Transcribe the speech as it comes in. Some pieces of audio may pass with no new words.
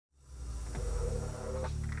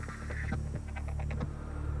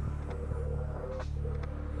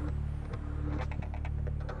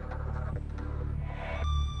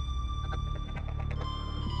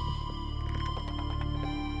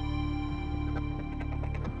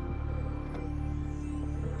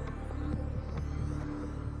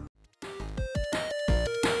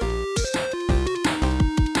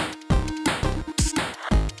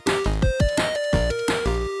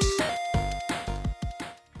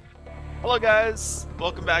Hello guys,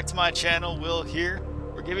 welcome back to my channel. Will here.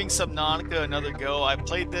 We're giving Subnautica another go. I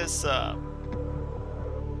played this, last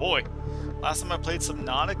time I played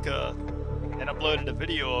Subnautica and uploaded a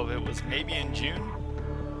video of it was maybe in June.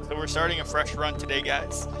 So we're starting a fresh run today,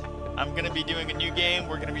 guys. I'm going to be doing a new game.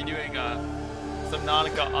 We're going to be doing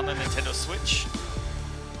Subnautica on the Nintendo Switch,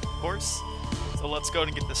 of course. So let's go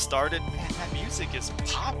and get this started. Man, that music is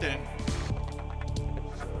popping.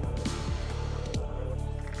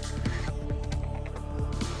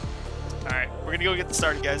 Alright, we're gonna go get this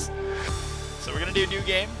started, guys. So we're gonna do a new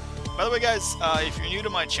game. By the way, guys, if you're new to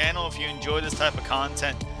my channel, if you enjoy this type of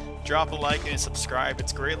content, drop a like and a subscribe.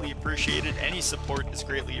 It's greatly appreciated. Any support is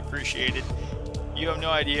greatly appreciated. You have no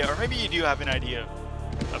idea, or maybe you do have an idea,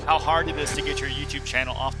 of how hard it is to get your YouTube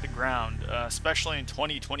channel off the ground, especially in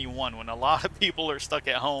 2021 when a lot of people are stuck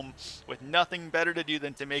at home with nothing better to do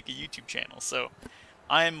than to make a YouTube channel. So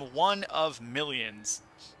I am one of millions.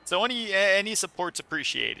 So any support's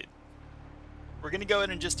appreciated. We're gonna go ahead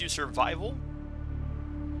and just do survival,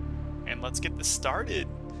 and let's get this started.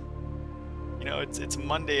 You know, it's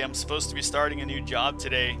Monday. I'm supposed to be starting a new job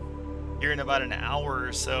today, here in about an hour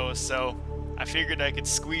or so. So I figured I could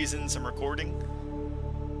squeeze in some recording,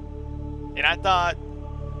 and I thought,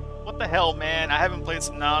 what the hell, man? I haven't played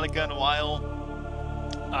Subnautica in a while.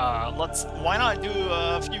 Why not do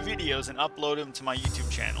a few videos and upload them to my YouTube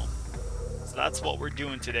channel? So that's what we're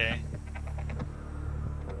doing today.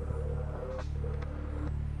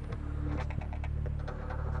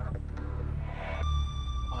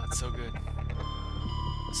 So good.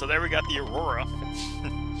 So there we got the Aurora.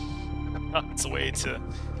 On its way to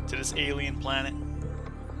this alien planet.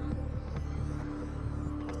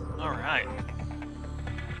 Alright.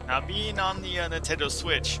 Now, being on the Nintendo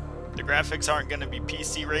Switch, the graphics aren't going to be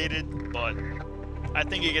PC rated, but I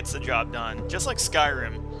think it gets the job done. Just like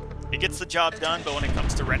Skyrim. It gets the job done, but when it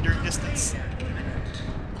comes to rendering distance,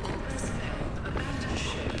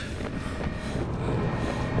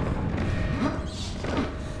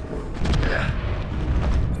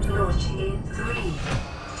 in 3,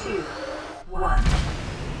 2, 1.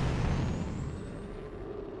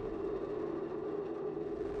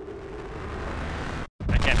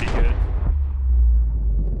 That can't be good.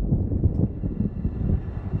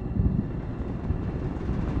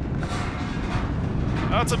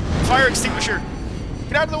 Oh, it's a fire extinguisher!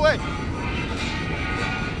 Get out of the way!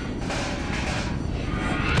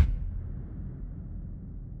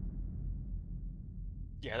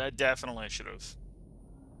 Yeah, that definitely should have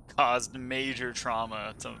caused major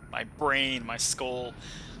trauma to my brain, my skull,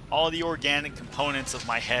 all the organic components of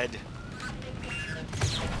my head.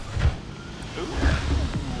 Ooh.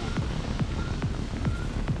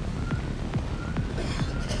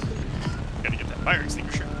 Gotta get that fire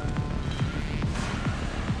extinguisher.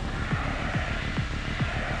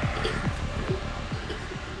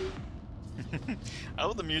 I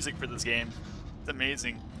love the music for this game. It's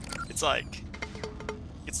amazing. It's like,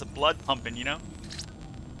 it's the blood pumping, you know?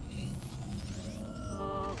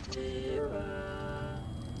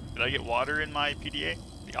 Did I get water in my PDA?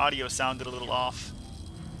 The audio sounded a little off.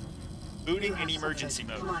 Booting in emergency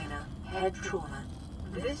mode. Minor head trauma.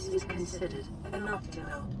 This is considered an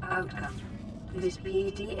optimal outcome. This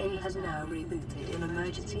PDA has now rebooted in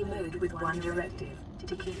emergency mode with one directive: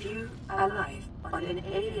 to keep you alive on an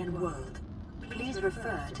alien world. Please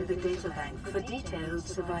refer to the databank for detailed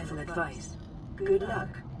survival advice. Good luck.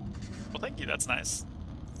 Well, thank you. That's nice.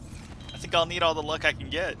 I think I'll need all the luck I can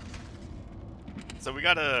get. So we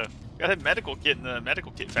got a medical kit in the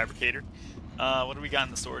medical kit fabricator. What do we got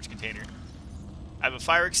in the storage container? I have a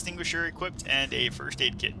fire extinguisher equipped and a first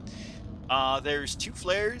aid kit. There's 2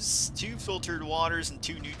 flares, 2 filtered waters, and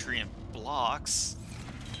 2 nutrient blocks.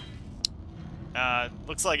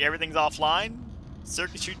 Looks like everything's offline.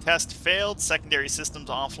 Circuitry test failed. Secondary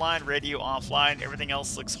systems offline. Radio offline. Everything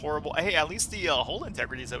else looks horrible. Hey, at least the hull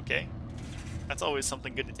integrity is okay. That's always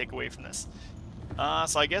something good to take away from this.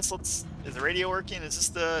 So I guess is the radio working? Is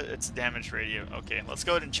this it's a damaged radio. Okay, let's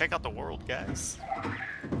go ahead and check out the world, guys.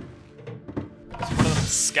 It's one of them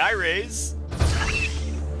sky rays.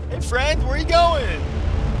 Hey friend, where are you going?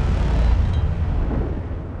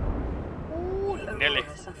 Ooh, Nelly.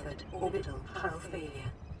 Suffered orbital hull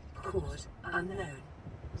failure. Cause unknown.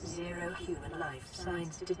 0 human life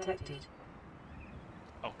signs detected.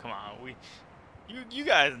 Oh, come on. You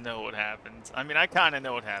guys know what happens. I mean, I kind of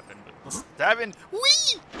know what happened, but let's dive in.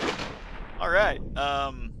 Whee! Alright,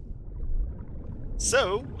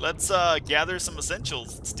 so, let's gather some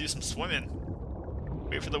essentials. Let's do some swimming.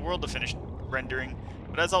 Wait for the world to finish rendering.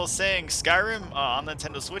 But as I was saying, Skyrim on the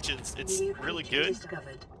Nintendo Switch, it's really good.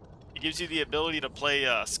 It gives you the ability to play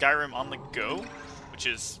Skyrim on the go, which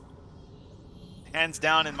is Hands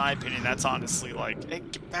down, in my opinion, that's honestly like, hey,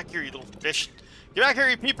 get back here, you little fish. Get back here,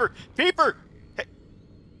 you peeper! Peeper! Hey.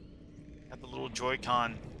 Got the little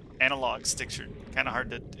Joy-Con analog sticks are kind of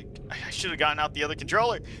hard to... I should have gotten out the other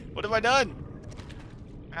controller. What have I done?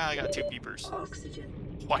 Ah, I got 2 peepers. Oxygen.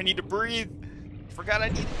 Oh, I need to breathe. Forgot I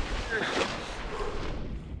need air.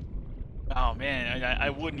 Oh man, I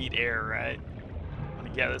would need air, right? I'm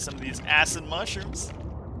gonna gather some of these acid mushrooms.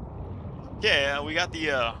 Okay, we got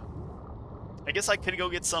the I guess I could go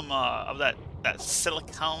get some of that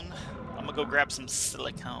silicone. I'm gonna go grab some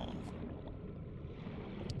silicone.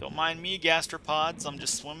 Don't mind me, gastropods. I'm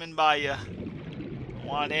just swimming by you. Don't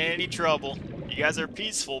want any trouble. You guys are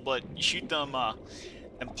peaceful, but you shoot them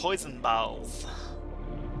poison balls.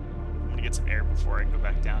 I'm gonna get some air before I go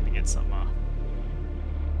back down to get some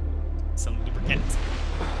lubricant.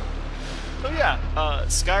 So yeah,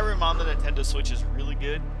 Skyrim on the Nintendo Switch is really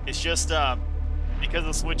good. It's just because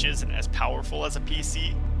the Switch isn't as powerful as a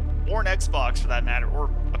PC or an Xbox for that matter,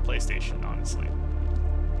 or a PlayStation, honestly.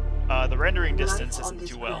 The rendering distance isn't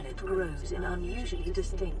too well. Life on this planet grows in unusually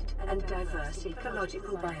distinct and diverse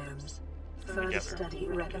ecological biomes. Further study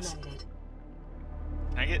recommended.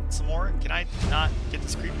 Can I get some more? Can I not get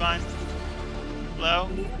this creep vine? Hello?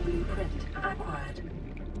 New blueprint acquired.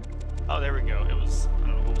 Oh, there we go. It was... I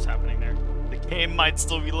don't know what was happening there. The game might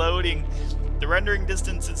still be loading. The rendering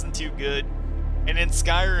distance isn't too good. And in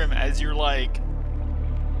Skyrim, as you're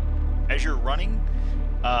running,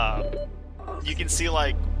 you can see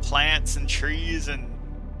like plants and trees and,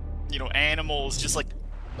 you know, animals just like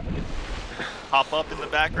pop up in the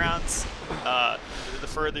backgrounds. The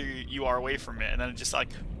further you are away from it, and then it just like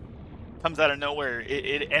comes out of nowhere.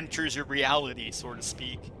 It enters your reality, so to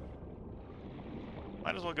speak.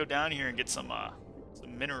 Might as well go down here and get some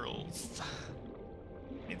minerals.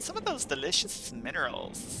 I need some of those delicious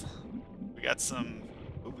minerals. We got some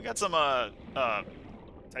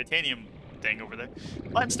titanium thing over there.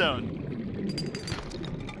 Limestone.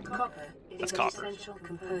 Copper is an essential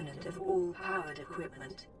component of all powered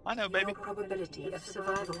equipment. I know, baby. Your probability of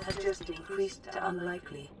survival has just increased to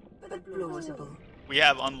unlikely, but plausible. We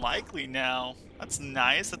have unlikely now. That's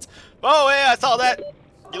nice. That's... Oh, hey, I saw that!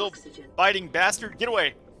 You little biting bastard. Get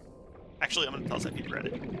away. Actually, I'm gonna toss that peeper at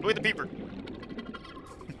it. Go away, the peeper.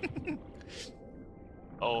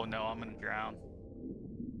 Oh no, I'm gonna drown.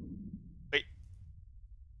 Wait.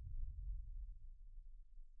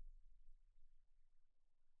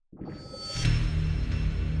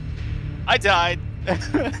 I died.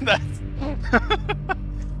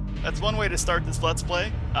 That's one way to start this Let's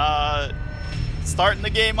Play. Starting the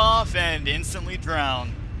game off and instantly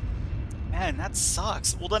drown. Man, that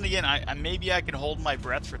sucks. Well, then again, maybe I can hold my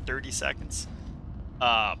breath for 30 seconds. So,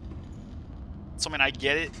 I mean, I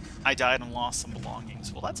get it. I died and lost some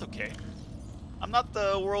belongings. Well, that's okay. I'm not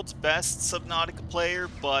the world's best Subnautica player,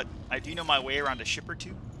 but I do know my way around a ship or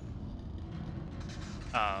two.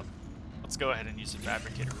 Let's go ahead and use the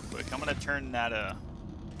fabricator real quick. I'm going to turn that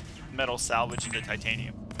metal salvage into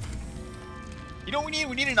titanium. You know what we need?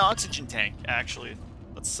 We need an oxygen tank, actually.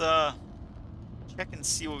 Let's check and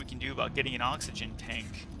see what we can do about getting an oxygen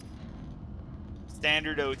tank.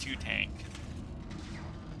 Standard O2 tank.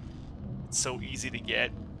 It's so easy to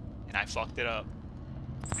get, and I fucked it up.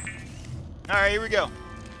 Alright, here we go.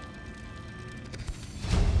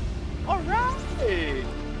 Alright!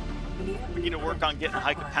 We need to work on getting a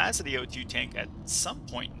high capacity O2 tank at some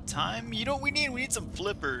point in time. You know what we need? We need some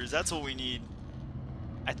flippers. That's what we need.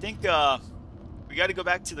 I think we got to go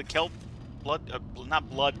back to the kelp,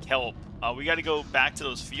 kelp. We got to go back to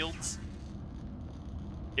those fields.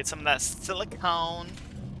 Get some of that silicone.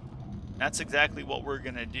 That's exactly what we're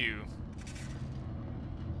gonna do.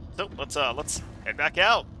 So let's head back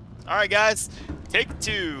out. All right, guys, take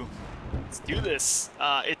 2. Let's do this.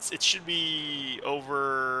 It should be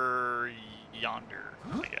over yonder,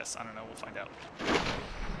 I guess. I don't know. We'll find out.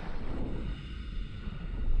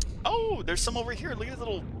 Oh, there's some over here. Look at these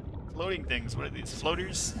little floating things. What are these?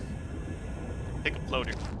 Floaters? Pick a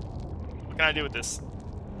floater. What can I do with this?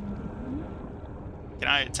 Can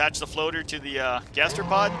I attach the floater to the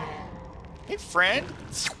gastropod? Hey, friend.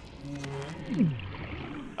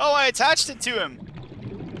 Oh, I attached it to him.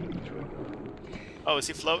 Oh, is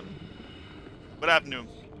he floating? What happened to him?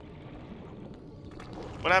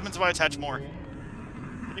 What happens if I attach more?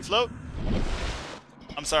 Can he float?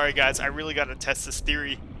 I'm sorry, guys. I really got to test this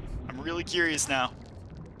theory. I'm really curious now.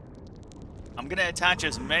 I'm going to attach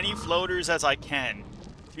as many floaters as I can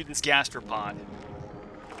to this gastropod.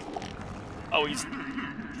 Oh, he's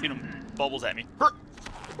shooting bubbles at me.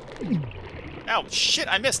 Ow, shit,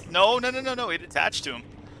 I missed. No, it attached to him.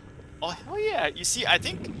 Oh, hell yeah. You see, I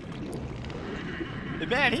think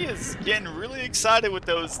Man, he is getting really excited with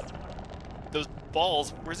those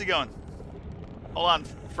balls. Where's he going? Hold on,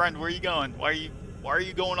 friend, where are you going? Why are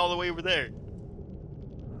you going all the way over there?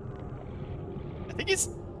 I think he's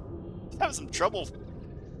having some trouble.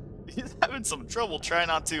 He's having some trouble trying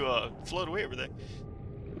not to float away over there.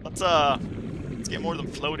 Let's get more of them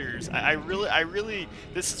floaters. I really,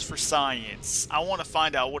 this is for science. I want to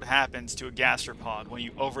find out what happens to a gastropod when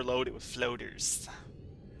you overload it with floaters.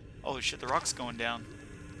 Oh shit, the rock's going down.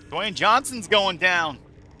 Dwayne Johnson's going down.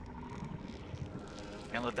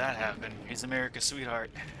 Can't let that happen. He's America's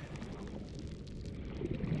sweetheart.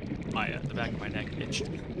 The back of my neck itched.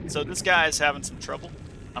 So this guy is having some trouble.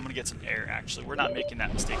 I'm gonna get some air, actually. We're not making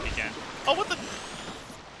that mistake again. Oh, what the?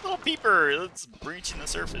 Little peeper! It's breaching the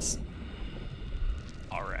surface.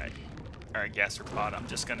 Alright. Alright, gastropod, I'm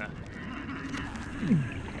just gonna...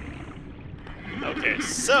 Okay,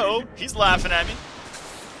 so, he's laughing at me.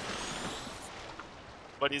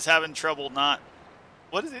 But he's having trouble not...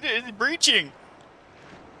 What is he doing? Is he breaching?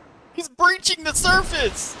 He's breaching the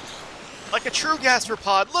surface! Like a true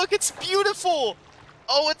gastropod. Look, it's beautiful!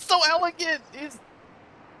 Oh, it's so elegant!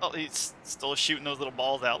 He's still shooting those little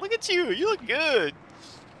balls out. Look at you! You look good!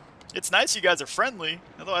 It's nice you guys are friendly,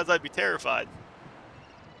 otherwise I'd be terrified.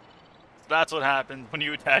 That's what happens when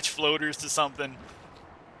you attach floaters to something.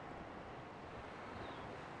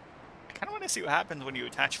 I kind of want to see what happens when you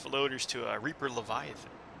attach floaters to a Reaper Leviathan.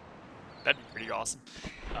 That'd be pretty awesome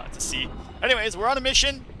to see. Anyways, we're on a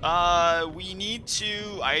mission. We need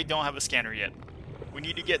to... I don't have a scanner yet. We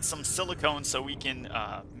need to get some silicone so we can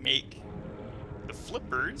make the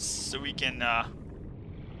flippers, so we can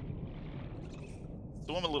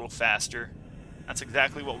swim a little faster. That's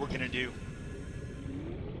exactly what we're going to do.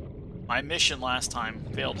 My mission last time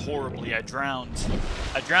failed horribly. I drowned.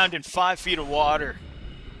 I drowned in 5 feet of water.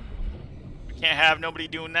 We can't have nobody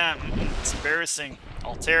doing that. It's embarrassing.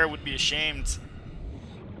 Altera would be ashamed.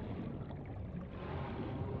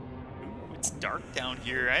 Ooh, it's dark down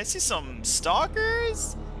here. I see some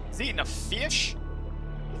stalkers. He's eating a fish.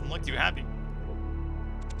 Doesn't look too happy.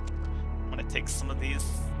 I'm gonna take some of these.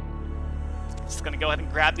 Just gonna go ahead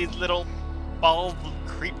and grab these little balls of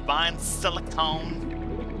creepvine silicone.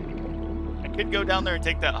 I could go down there and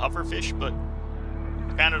take that hoverfish, but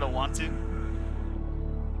I kinda don't want to.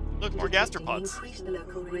 Look, more gastropods. Increase the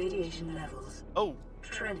local radiation levels. Oh.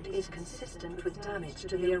 Trend is consistent with damage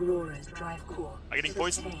to the Aurora's drive core. Am I getting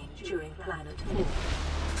poisoned? During planet fall.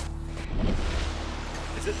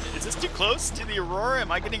 Is this too close to the Aurora?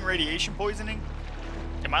 Am I getting radiation poisoning?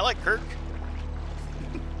 Am I like Kirk?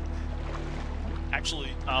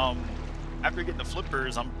 Actually, after getting the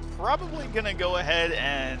flippers, I'm probably gonna go ahead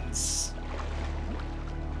and...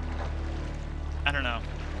 I don't know.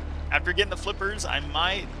 After getting the flippers, I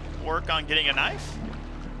might work on getting a knife.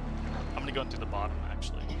 I'm gonna go through the bottom,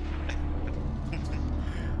 actually.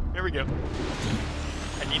 There we go.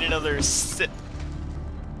 I need another sip.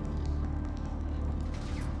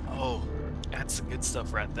 Oh, that's the good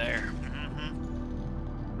stuff right there.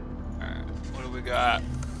 Alright, what do we got?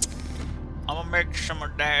 I'm gonna make some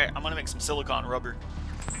of that. I'm gonna make some silicone rubber.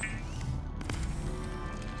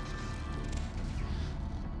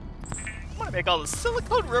 I'm gonna make all the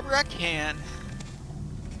silicone rubber I can.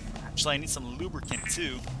 Actually, I need some lubricant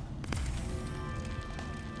too.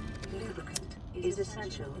 Lubricant is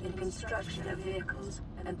essential in construction of vehicles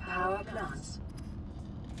and power plants.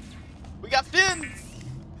 We got fins!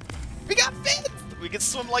 We got fins! We can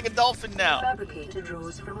swim like a dolphin now. The fabricator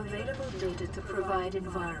draws from available data to provide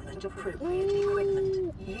environment-appropriate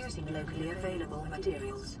equipment using locally available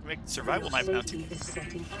materials. Make survival knife now too. This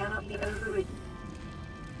setting cannot be overridden.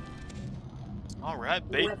 Alright,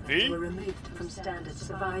 Weapons baby. were removed from standard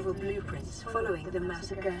survival blueprints following the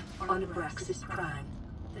massacre on Abraxas Prime.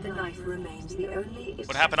 The knife remains the only...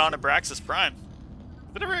 What happened on Abraxas Prime?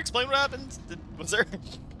 Did it ever explain what happened? Was there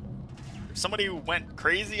somebody who went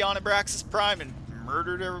crazy on Abraxas Prime and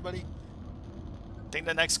murdered everybody? I think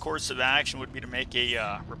the next course of action would be to make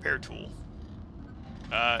a repair tool.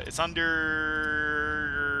 It's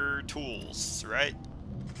under tools, right?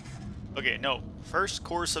 Okay, no. First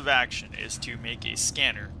course of action is to make a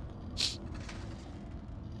scanner.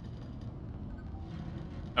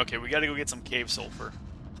 Okay, we gotta go get some cave sulfur.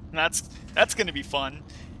 That's gonna be fun.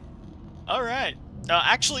 All right.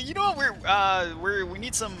 Actually, you know what?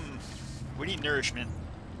 We need nourishment.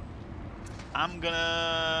 I'm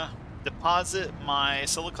gonna deposit my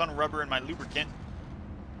silicone rubber and my lubricant.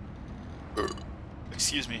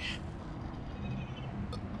 Excuse me.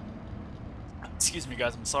 Excuse me,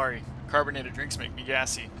 guys. I'm sorry. Carbonated drinks make me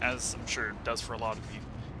gassy, as I'm sure it does for a lot of you.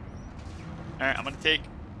 All right, I'm gonna take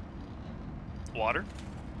water.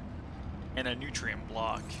 and a nutrient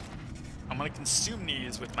block. I'm gonna consume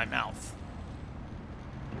these with my mouth.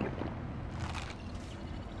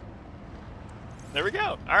 There we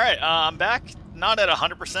go. Alright, I'm back. Not at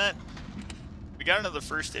 100%. We got another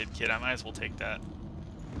first aid kit. I might as well take that.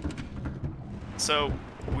 So,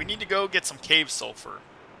 we need to go get some cave sulfur.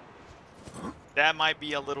 That might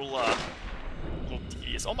be a little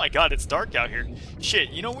tedious. Oh my god, it's dark out here.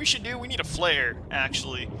 Shit, you know what we should do? We need a flare,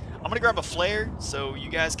 actually. I'm gonna grab a flare so you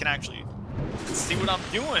guys can actually see what I'm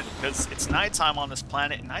doing, because it's nighttime on this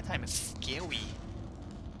planet, and nighttime is scary.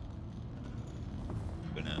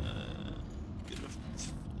 Gonna get a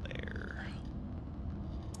flare.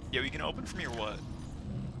 Yo, you gonna open for me or what?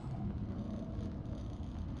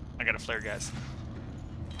 I got a flare, guys.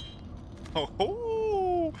 Oh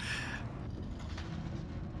ho!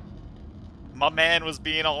 My man was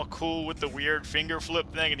being all cool with the weird finger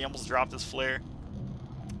flip thing, and he almost dropped his flare.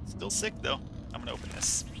 Still sick, though. I'm gonna open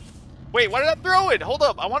this. Wait, why did I throw it? Hold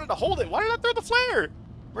up, I wanted to hold it. Why did I throw the flare?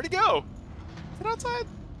 Where'd it go? Is it outside?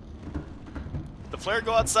 Did the flare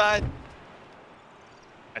go outside?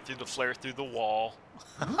 I threw the flare through the wall.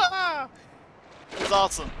 It was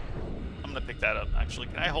awesome. I'm gonna pick that up, actually.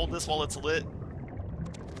 Can I hold this while it's lit?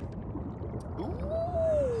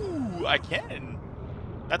 Ooh, I can.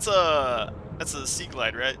 That's a sea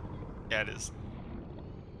glide, right? Yeah, it is.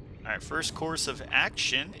 Alright, first course of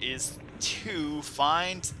action is to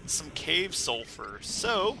find some cave sulfur.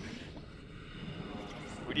 So,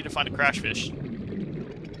 we need to find a crash fish. I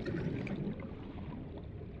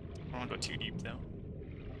don't want to go too deep, though.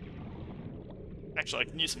 Actually, I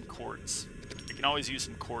can use some quartz. You can always use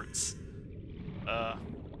some quartz. Heard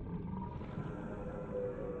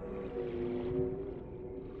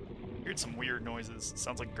some weird noises.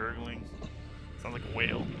 Sounds like gurgling. Sounds like a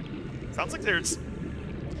whale. Sounds like there's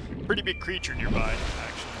a pretty big creature nearby,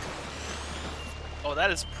 actually. Oh,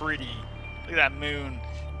 that is pretty. Look at that moon.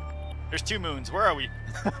 There's 2 moons. Where are we?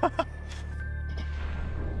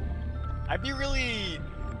 I'd be really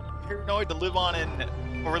paranoid to live on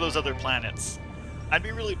over those other planets. I'd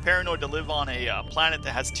be really paranoid to live on a planet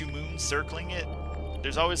that has 2 moons circling it.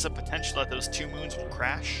 There's always a potential that those 2 moons will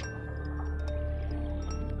crash.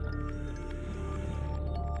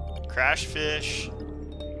 Crash fish.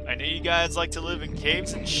 I know you guys like to live in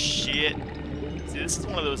caves and shit. See, this is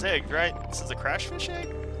one of those eggs, right? This is a crash fish egg?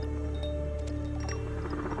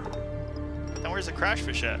 Then where's the crash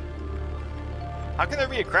fish at? How can there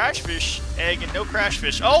be a crash fish egg and no crash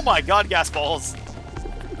fish? Oh my god, gas balls!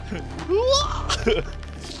 I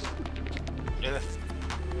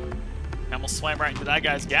almost swam right into that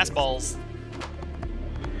guy's gas balls.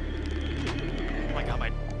 Oh my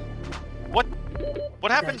god, What?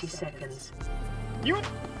 What happened? 30 seconds. You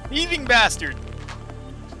thieving bastard!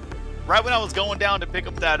 Right when I was going down to pick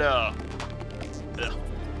up that, right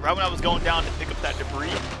when I was going down to pick up that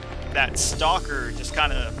debris, that stalker just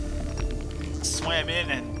kind of swam in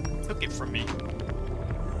and took it from me.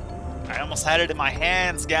 I almost had it in my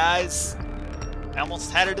hands, guys. I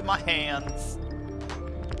almost had it in my hands.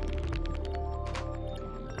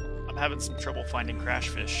 I'm having some trouble finding crash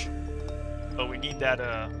fish. But we need that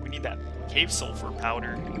cave sulfur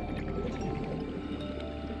powder.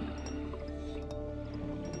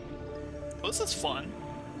 Oh, this is fun.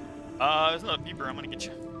 There's another peeper. I'm gonna get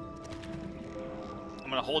you. I'm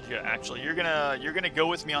gonna hold you. Actually, you're gonna go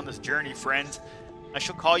with me on this journey, friend. I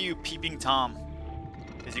shall call you Peeping Tom,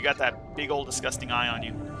 because you got that big old disgusting eye on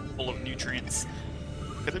you, full of nutrients.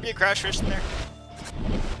 Could there be a crash fish in there?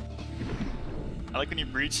 I like when you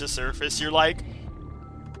breach the surface. You're like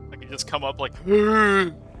you just come up like.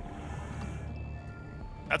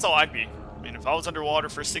 That's how I'd be. I mean, if I was underwater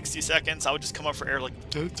for 60 seconds, I would just come up for air like.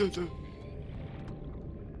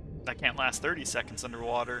 I can't last 30 seconds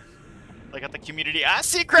underwater. Like at the community, I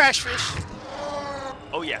see crash fish.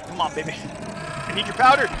 Oh yeah, come on, baby. I need your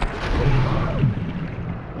powder.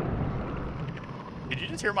 Did you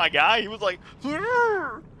just hear my guy? He was like,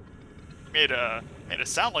 made it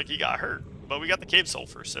sound like he got hurt. But we got the cave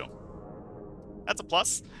sulfur, so that's a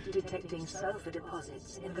plus. Detecting sulfur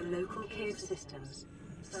deposits in the local cave systems.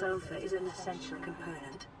 Sulfur is an essential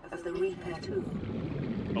component of the repair tool.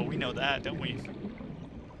 Oh, we know that, don't we?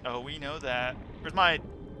 Oh, we know that. Where's my...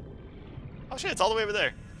 Oh shit, it's all the way over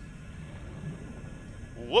there.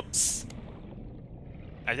 Whoops.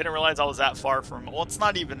 I didn't realize I was that far from... Well, it's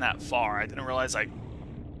not even that far. I didn't realize it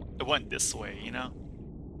went this way, you know?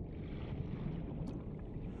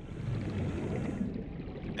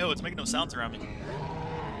 Oh, it's making no sounds around me.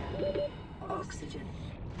 Oxygen.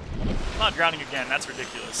 I'm not drowning again. That's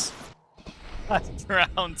ridiculous. I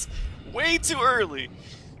drowned way too early.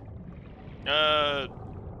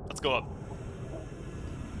 Let's go up.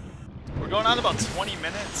 going on about 20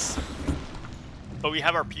 minutes. But we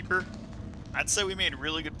have our peeper. I'd say we made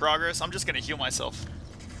really good progress. I'm just going to heal myself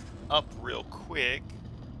up real quick.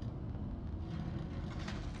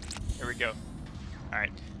 There we go.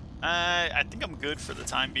 Alright. I think I'm good for the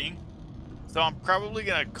time being. So I'm probably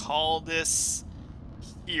going to call this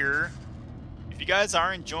here. If you guys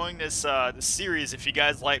are enjoying this this series, if you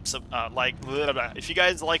guys like if you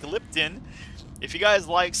guys like Lipton, if you guys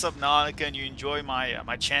like Subnautica and you enjoy my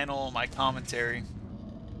my channel, my commentary,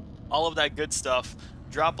 all of that good stuff,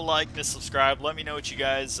 drop a like and subscribe. Let me know what you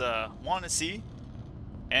guys want to see,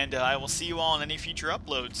 and I will see you all in any future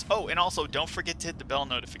uploads. Oh, and also don't forget to hit the bell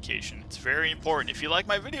notification. It's very important. If you like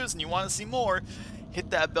my videos and you want to see more, hit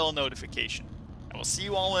that bell notification. I will see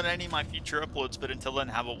you all in any of my future uploads, but until then,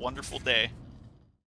 have a wonderful day.